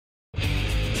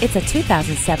It's a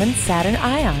 2007 Saturn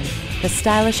ION. The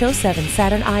stylish '07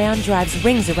 Saturn ION drives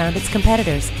rings around its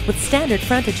competitors with standard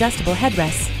front adjustable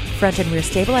headrests, front and rear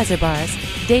stabilizer bars,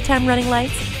 daytime running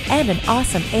lights, and an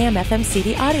awesome AM/FM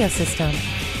CD audio system.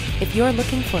 If you're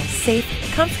looking for a safe,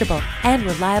 comfortable, and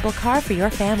reliable car for your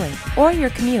family or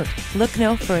your commute, look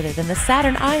no further than the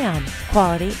Saturn ION.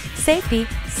 Quality, safety,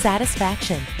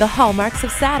 satisfaction, the hallmarks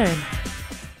of Saturn.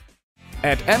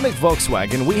 At Emich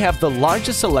Volkswagen, we have the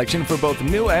largest selection for both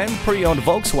new and pre-owned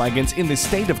Volkswagens in the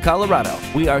state of Colorado.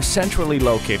 We are centrally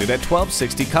located at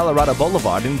 1260 Colorado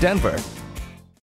Boulevard in Denver.